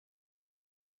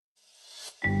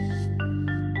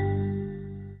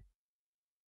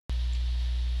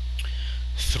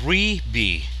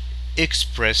3B.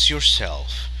 Express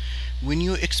yourself. When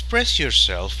you express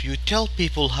yourself, you tell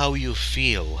people how you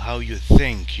feel, how you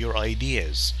think, your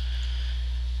ideas.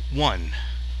 1.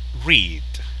 Read.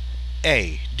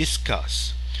 A.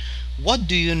 Discuss. What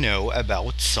do you know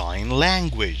about sign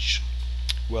language?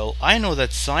 Well, I know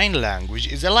that sign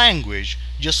language is a language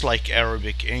just like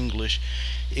Arabic, English,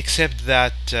 except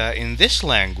that in this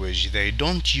language they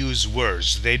don't use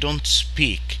words, they don't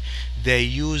speak, they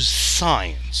use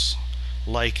signs.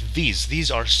 Like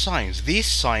these are signs. These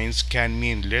signs can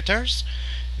mean letters,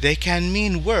 they can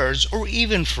mean words, or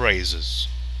even phrases.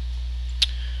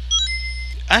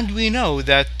 And we know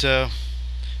that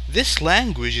this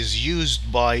language is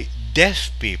used by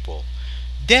deaf people.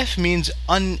 Deaf means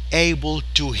unable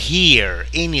to hear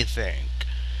anything.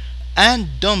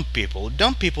 And dumb people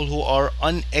who are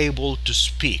unable to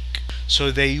speak.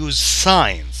 So they use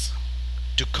signs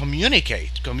to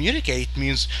communicate. Communicate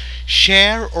means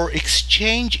share or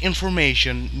exchange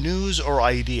information, news, or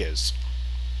ideas.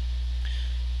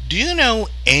 Do you know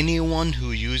anyone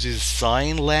who uses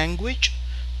sign language?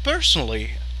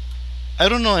 Personally, I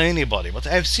don't know anybody, but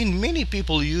I've seen many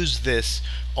people use this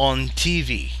on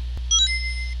TV.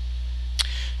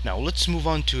 Now let's move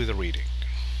on to the reading.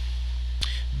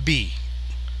 B.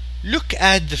 Look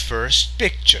at the first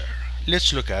picture.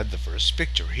 Let's look at the first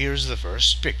picture. Here's the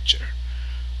first picture.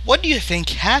 What do you think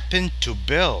happened to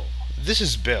Bill? This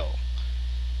is Bill.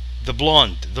 The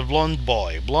blonde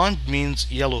boy. Blonde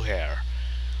means yellow hair.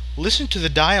 Listen to the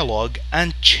dialogue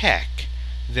and check.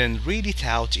 Then read it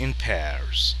out in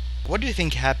pairs. What do you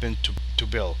think happened to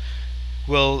Bill?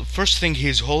 Well, first thing,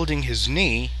 he's holding his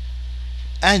knee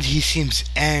and he seems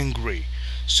angry.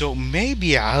 So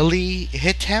maybe Ali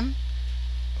hit him,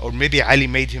 or maybe Ali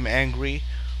made him angry,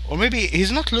 or maybe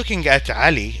he's not looking at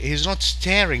Ali, he's not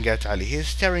staring at Ali, he's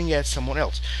staring at someone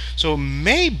else. So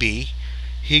maybe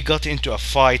he got into a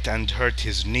fight and hurt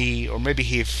his knee, or maybe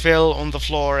he fell on the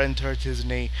floor and hurt his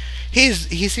knee. He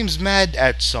seems mad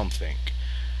at something.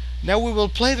 Now we will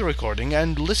play the recording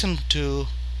and listen to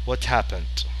what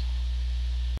happened.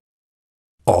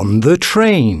 On the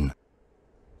train.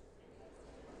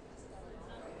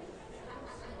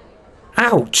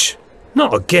 Ouch!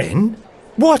 Not again.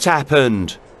 What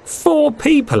happened? 4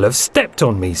 people have stepped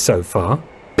on me so far.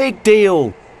 Big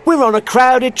deal. We're on a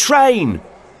crowded train.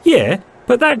 Yeah,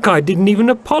 but that guy didn't even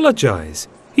apologise.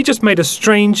 He just made a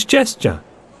strange gesture,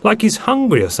 like he's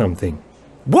hungry or something.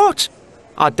 What?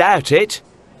 I doubt it.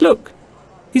 Look,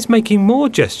 he's making more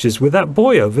gestures with that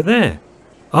boy over there.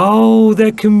 Oh,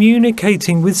 they're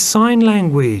communicating with sign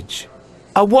language.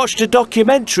 I watched a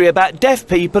documentary about deaf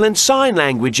people and sign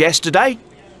language yesterday.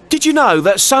 Did you know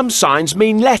that some signs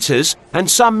mean letters and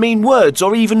some mean words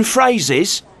or even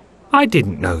phrases? I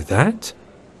didn't know that.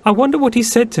 I wonder what he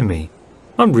said to me.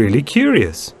 I'm really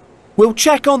curious. We'll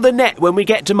check on the net when we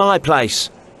get to my place.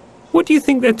 What do you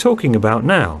think they're talking about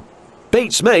now?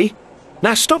 Beats me.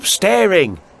 Now stop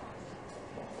staring.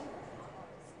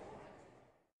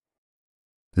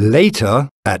 Later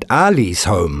at Allie's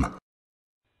home.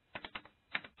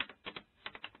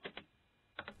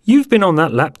 You've been on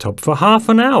that laptop for half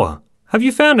an hour. Have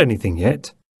you found anything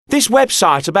yet? This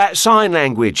website about sign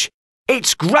language.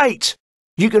 It's great.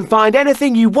 You can find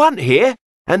anything you want here,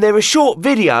 and there are short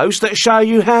videos that show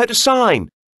you how to sign.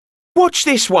 Watch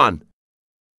this one.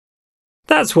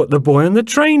 That's what the boy on the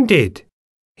train did.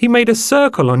 He made a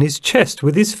circle on his chest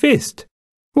with his fist.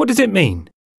 What does it mean?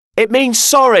 It means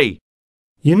sorry.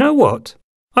 You know what?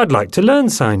 I'd like to learn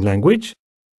sign language.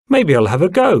 Maybe I'll have a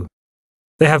go.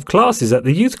 They have classes at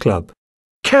the youth club.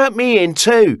 Count me in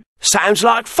too. Sounds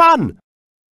like fun.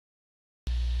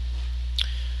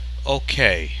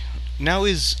 Okay, now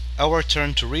is our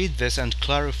turn to read this and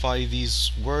clarify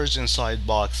these words inside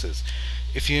boxes.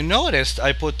 If you noticed,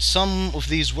 I put some of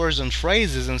these words and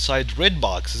phrases inside red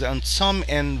boxes and some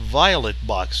in violet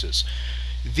boxes.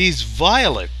 These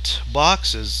violet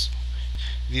boxes,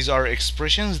 these are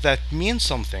expressions that mean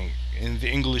something in the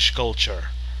English culture.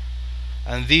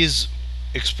 And these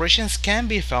expressions can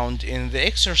be found in the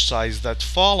exercise that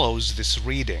follows this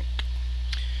reading.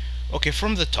 Okay,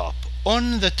 from the top.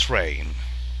 On the train.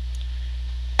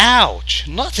 Ouch!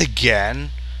 Not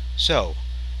again! So,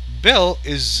 Bill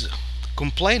is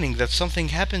complaining that something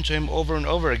happened to him over and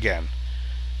over again.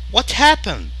 What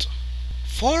happened?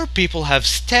 4 people have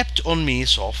stepped on me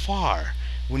so far.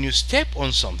 When you step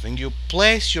on something, you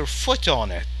place your foot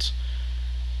on it.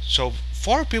 So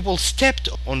 4 people stepped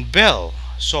on Bill.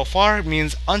 So far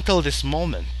means until this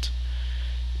moment.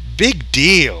 Big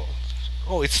deal.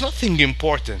 Oh, it's nothing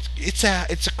important. It's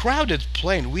a crowded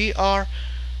plane. We are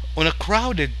on a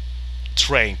crowded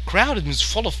train. Crowded means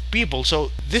full of people,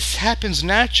 so this happens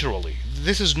naturally.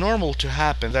 This is normal to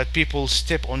happen, that people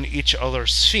step on each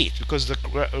other's feet because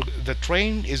the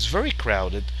train is very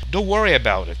crowded. Don't worry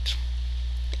about it.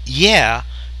 Yeah,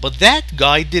 but that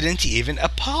guy didn't even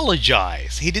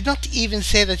apologize. He did not even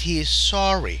say that he is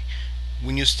sorry.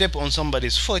 When you step on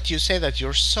somebody's foot, you say that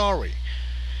you're sorry.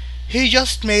 He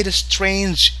just made a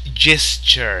strange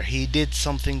gesture. He did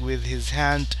something with his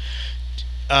hand,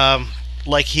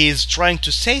 like he's trying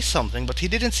to say something, but he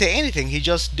didn't say anything. He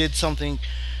just did something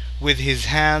with his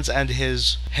hands and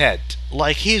his head,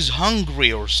 like he's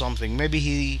hungry or something. Maybe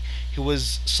he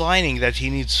was signing that he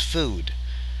needs food.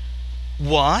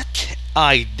 What?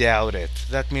 I doubt it.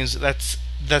 That means that's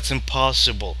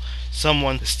impossible.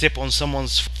 Someone step on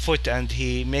someone's foot and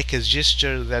he make a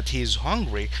gesture that he's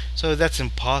hungry, so that's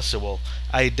impossible.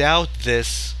 I doubt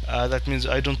this. That means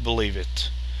I don't believe it.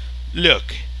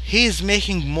 Look, he's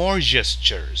making more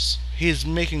gestures. He's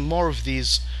making more of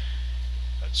these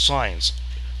signs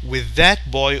with that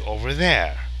boy over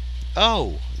there.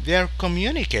 Oh, they're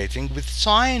communicating with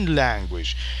sign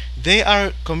language. They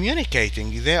are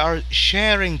communicating, they are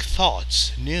sharing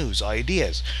thoughts, news,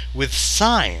 ideas with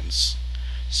signs.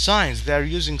 Signs, they're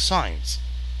using signs.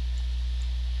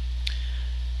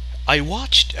 I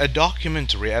watched a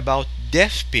documentary about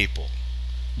deaf people.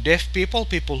 Deaf people,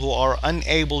 people who are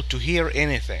unable to hear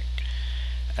anything,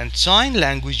 and sign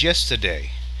language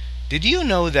yesterday. Did you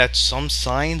know that some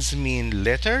signs mean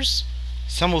letters?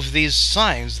 Some of these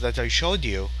signs that I showed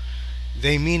you,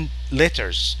 they mean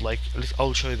letters. Like,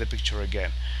 I'll show you the picture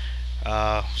again.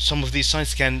 Some of these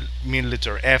signs can mean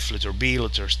letter F, letter B,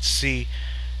 letter C,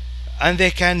 and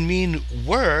they can mean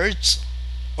words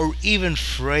or even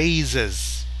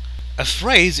phrases. A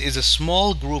phrase is a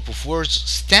small group of words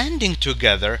standing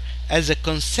together as a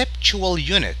conceptual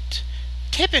unit,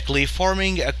 typically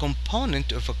forming a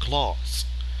component of a clause.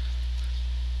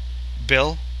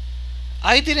 Bill,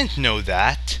 I didn't know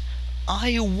that.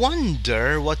 I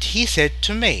wonder what he said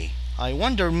to me. I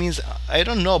wonder means I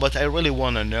don't know, but I really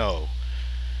want to know.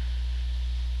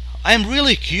 I'm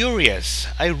really curious.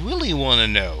 I really want to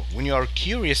know. When you are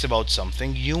curious about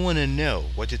something, you want to know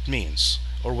what it means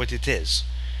or what it is.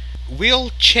 We'll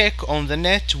check on the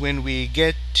net when we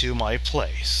get to my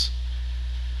place.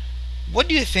 What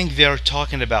do you think they're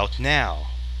talking about now?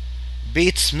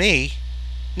 Beats me.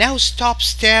 Now stop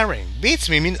staring. Beats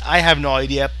me means I have no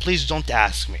idea. Please don't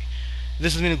ask me.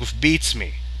 This is the meaning of beats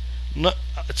me.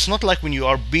 It's not like when you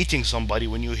are beating somebody,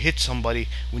 when you hit somebody,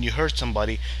 when you hurt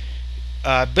somebody.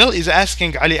 Bill is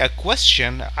asking Ali a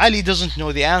question. Ali doesn't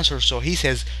know the answer, so he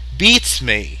says beats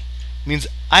me. Means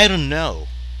I don't know.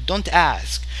 Don't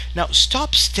ask. Now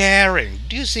stop staring.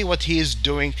 Do you see what he is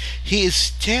doing? He is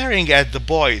staring at the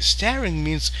boy. Staring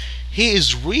means he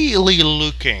is really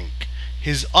looking.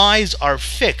 His eyes are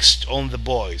fixed on the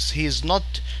boys. He is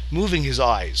not moving his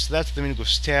eyes. That's the meaning of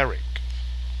staring.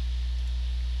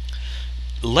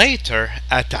 Later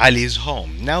at Ali's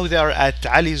home. Now they are at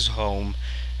Ali's home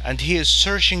and he is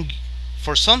searching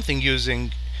for something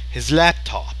using his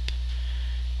laptop.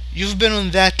 You've been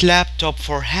on that laptop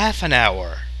for half an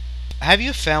hour. Have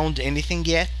you found anything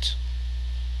yet?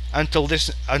 Until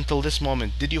this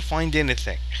moment, did you find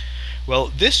anything?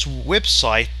 Well, this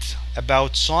website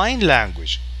about sign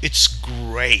language, it's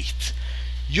great.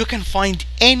 You can find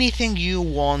anything you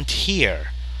want here,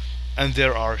 and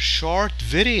there are short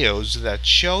videos that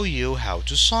show you how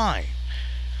to sign.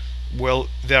 Well,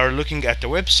 they are looking at the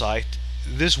website.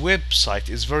 This website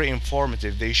is very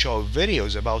informative. They show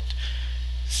videos about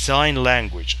sign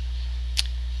language.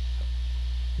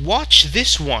 Watch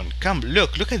this one. Come,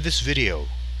 look at this video.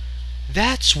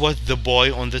 That's what the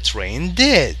boy on the train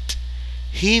did.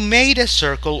 He made a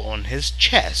circle on his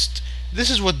chest. This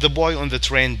is what the boy on the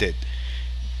train did.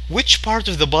 Which part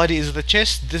of the body is the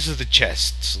chest? This is the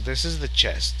chest. So this is the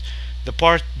chest. The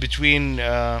part between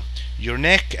your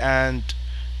neck and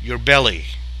your belly.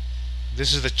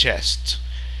 This is the chest.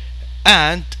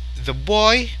 And the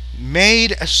boy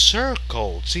made a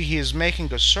circle. See, he is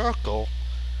making a circle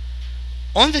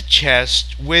on the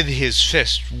chest with his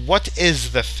fist. What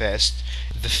is the fist?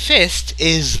 The fist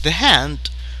is the hand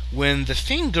when the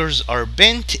fingers are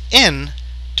bent in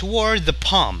toward the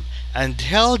palm and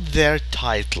held there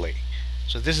tightly.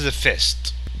 So this is the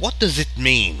fist. What does it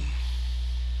mean?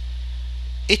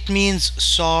 It means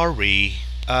sorry.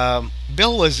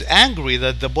 Bill was angry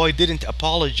that the boy didn't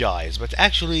apologize, but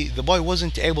actually the boy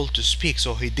wasn't able to speak,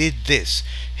 so he did this.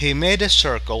 He made a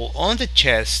circle on the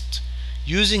chest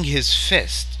using his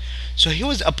fist. So he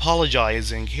was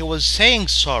apologizing, he was saying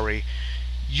sorry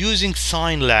using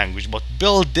sign language, but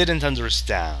Bill didn't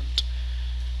understand.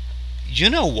 You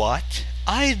know what?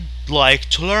 I'd like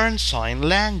to learn sign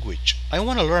language. I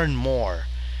want to learn more.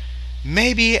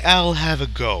 Maybe I'll have a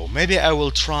go. Maybe I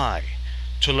will try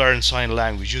to learn sign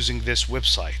language using this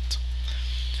website.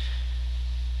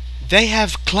 They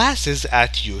have classes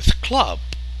at youth club.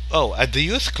 Oh, at the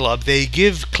youth club they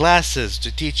give classes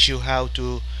to teach you how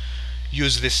to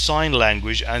use this sign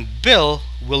language, and Bill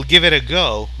will give it a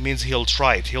go, means he'll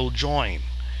try it, he'll join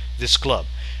this club.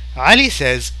 Ali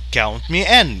says, count me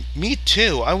in. Me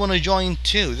too, I want to join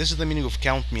too. This is the meaning of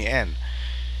count me in.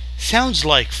 Sounds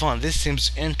like fun. This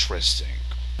seems interesting.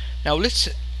 Now let's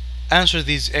answer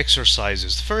these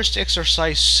exercises. First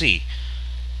exercise C.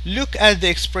 Look at the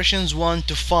expressions 1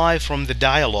 to 5 from the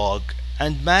dialogue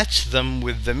and match them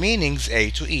with the meanings A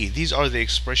to E. These are the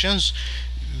expressions.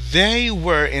 They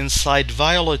were inside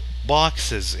violet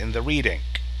boxes in the reading.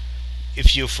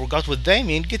 If you forgot what they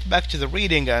mean, get back to the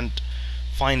reading and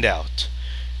find out.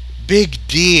 Big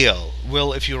deal.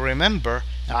 Well, if you remember,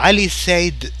 Ali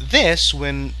said this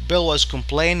when Bill was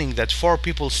complaining that 4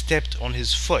 people stepped on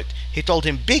his foot. He told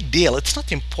him, big deal, it's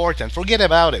not important, forget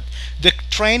about it. The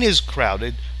train is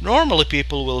crowded, normally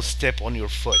people will step on your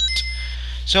foot.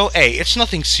 So A, it's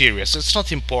nothing serious, it's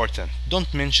not important,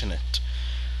 don't mention it.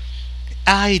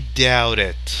 I doubt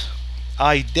it.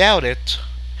 I doubt it.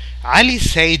 Ali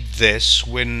said this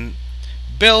when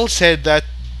Bill said that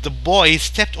the boy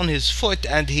stepped on his foot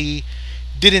and he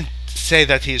didn't say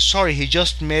that he is sorry, he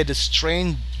just made a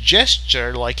strange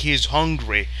gesture like he's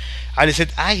hungry. Ali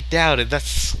said, I doubt it.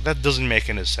 That doesn't make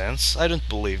any sense. I don't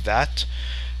believe that.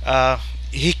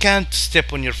 He can't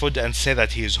step on your foot and say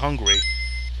that he is hungry.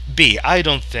 B, I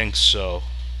don't think so.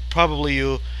 Probably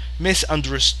you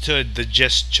misunderstood the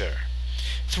gesture.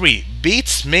 3,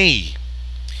 beats me.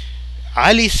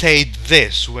 Ali said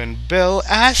this when Bill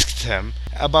asked him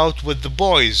about what the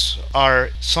boys are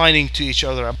signing to each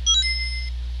other.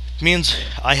 It means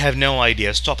I have no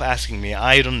idea. Stop asking me.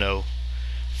 I don't know.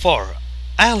 4,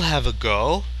 I'll have a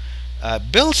go.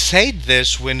 Bill said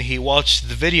this when he watched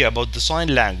the video about the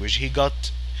sign language. He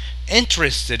got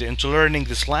interested into learning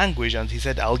this language and he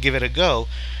said, I'll give it a go,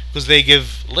 because they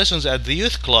give lessons at the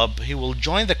youth club. He will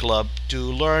join the club to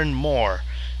learn more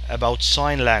about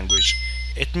sign language.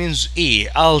 It means E,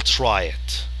 I'll try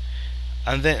it.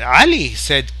 And then Ali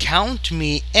said, count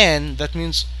me in. That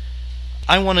means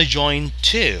I want to join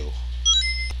too.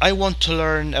 I want to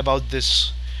learn about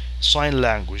this sign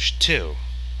language too.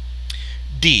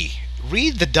 D,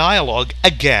 read the dialogue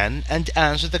again and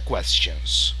answer the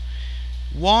questions.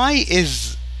 Why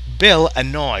is Bill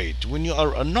annoyed? When you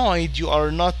are annoyed, you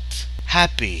are not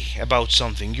happy about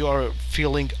something. You are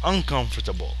feeling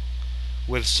uncomfortable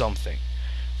with something.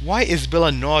 Why is Bill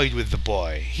annoyed with the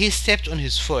boy? He stepped on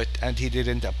his foot and he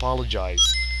didn't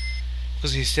apologize.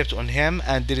 Because he stepped on him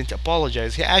and didn't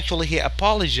apologize. He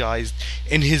apologized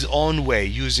in his own way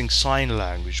using sign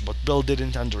language, but Bill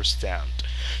didn't understand.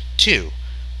 2,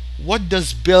 what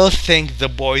does Bill think the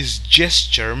boy's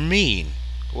gesture mean?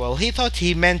 Well, he thought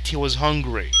he meant he was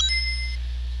hungry.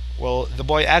 Well, the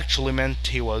boy actually meant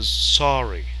he was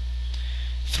sorry.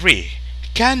 3,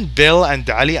 can Bill and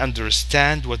Ali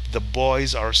understand what the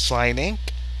boys are signing?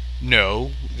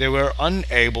 No, they were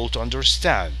unable to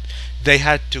understand. They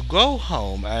had to go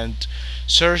home and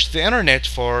search the internet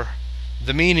for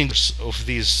the meanings of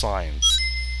these signs.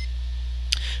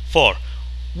 4,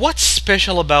 what's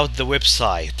special about the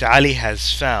website Ali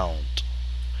has found?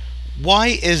 Why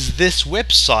is this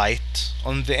website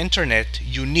on the internet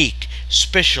unique,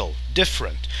 special,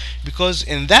 different? Because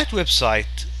in that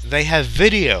website they have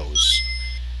videos.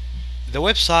 The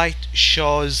website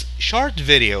shows short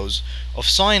videos of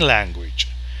sign language.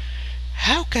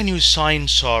 How can you sign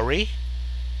sorry?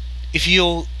 If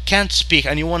you can't speak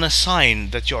and you want to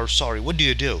sign that you are sorry, what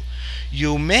do?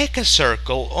 You make a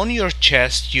circle on your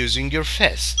chest using your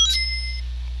fist.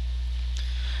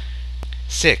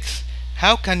 6,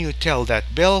 how can you tell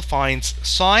that Bill finds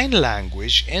sign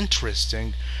language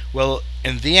interesting? Well,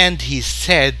 in the end he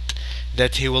said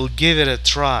that he will give it a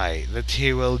try, that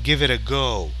he will give it a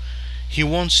go. He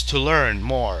wants to learn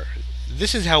more.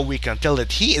 This is how we can tell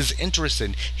that he is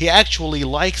interested. He actually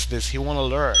likes this. He wants to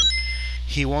learn.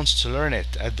 He wants to learn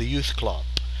it at the youth club.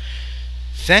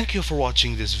 Thank you for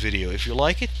watching this video. If you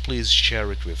like it, please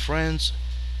share it with friends.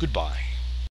 Goodbye.